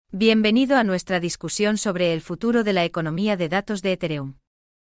Bienvenido a nuestra discusión sobre el futuro de la economía de datos de Ethereum.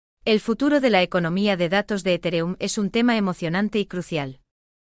 El futuro de la economía de datos de Ethereum es un tema emocionante y crucial.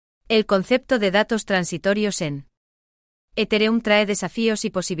 El concepto de datos transitorios en Ethereum trae desafíos y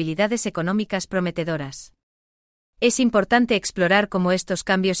posibilidades económicas prometedoras. Es importante explorar cómo estos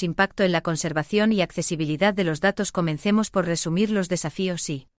cambios impactan en la conservación y accesibilidad de los datos. Comencemos por resumir los desafíos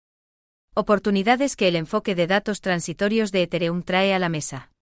y oportunidades que el enfoque de datos transitorios de Ethereum trae a la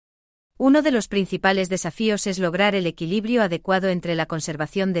mesa. Uno de los principales desafíos es lograr el equilibrio adecuado entre la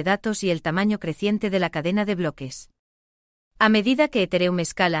conservación de datos y el tamaño creciente de la cadena de bloques. A medida que Ethereum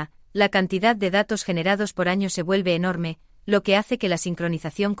escala, la cantidad de datos generados por año se vuelve enorme, lo que hace que la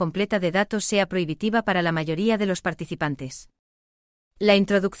sincronización completa de datos sea prohibitiva para la mayoría de los participantes. La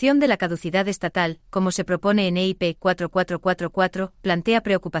introducción de la caducidad estatal, como se propone en EIP 4444, plantea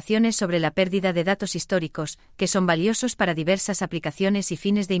preocupaciones sobre la pérdida de datos históricos, que son valiosos para diversas aplicaciones y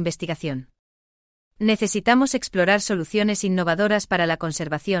fines de investigación. Necesitamos explorar soluciones innovadoras para la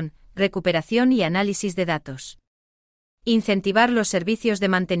conservación, recuperación y análisis de datos. Incentivar los servicios de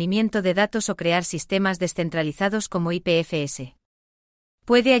mantenimiento de datos o crear sistemas descentralizados como IPFS.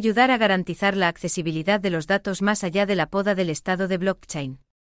 Puede ayudar a garantizar la accesibilidad de los datos más allá de la poda del estado de blockchain.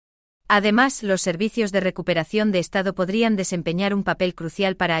 Además, los servicios de recuperación de estado podrían desempeñar un papel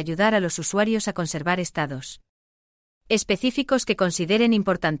crucial para ayudar a los usuarios a conservar estados específicos que consideren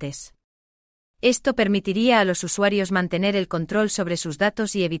importantes. Esto permitiría a los usuarios mantener el control sobre sus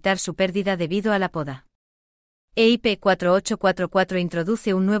datos y evitar su pérdida debido a la poda. EIP 4844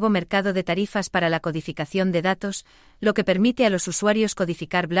 introduce un nuevo mercado de tarifas para la codificación de datos, lo que permite a los usuarios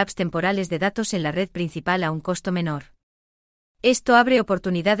codificar blobs temporales de datos en la red principal a un costo menor. Esto abre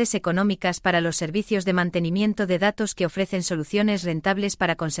oportunidades económicas para los servicios de mantenimiento de datos que ofrecen soluciones rentables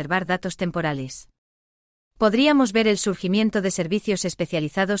para conservar datos temporales. Podríamos ver el surgimiento de servicios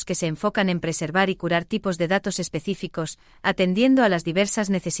especializados que se enfocan en preservar y curar tipos de datos específicos, atendiendo a las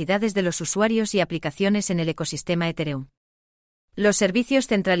diversas necesidades de los usuarios y aplicaciones en el ecosistema Ethereum. Los servicios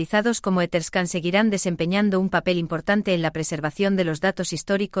centralizados como Etherscan seguirán desempeñando un papel importante en la preservación de los datos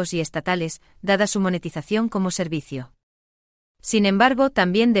históricos y estatales, dada su monetización como servicio. Sin embargo,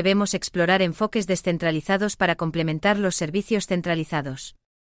 también debemos explorar enfoques descentralizados para complementar los servicios centralizados.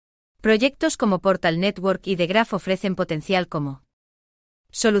 Proyectos como Portal Network y The Graph ofrecen potencial como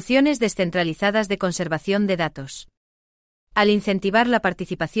soluciones descentralizadas de conservación de datos. Al incentivar la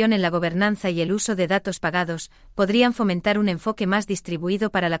participación en la gobernanza y el uso de datos pagados, podrían fomentar un enfoque más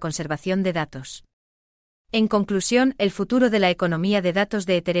distribuido para la conservación de datos. En conclusión, el futuro de la economía de datos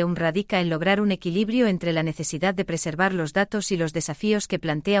de Ethereum radica en lograr un equilibrio entre la necesidad de preservar los datos y los desafíos que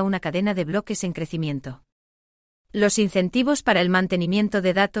plantea una cadena de bloques en crecimiento. Los incentivos para el mantenimiento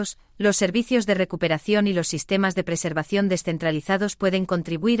de datos, los servicios de recuperación y los sistemas de preservación descentralizados pueden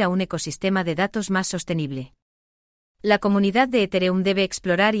contribuir a un ecosistema de datos más sostenible. La comunidad de Ethereum debe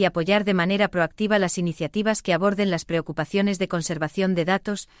explorar y apoyar de manera proactiva las iniciativas que aborden las preocupaciones de conservación de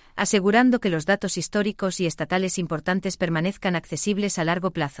datos, asegurando que los datos históricos y estatales importantes permanezcan accesibles a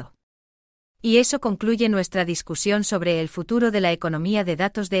largo plazo. Y eso concluye nuestra discusión sobre el futuro de la economía de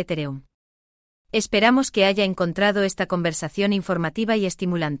datos de Ethereum. Esperamos que haya encontrado esta conversación informativa y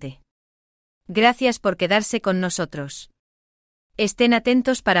estimulante. Gracias por quedarse con nosotros. Estén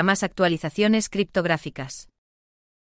atentos para más actualizaciones criptográficas.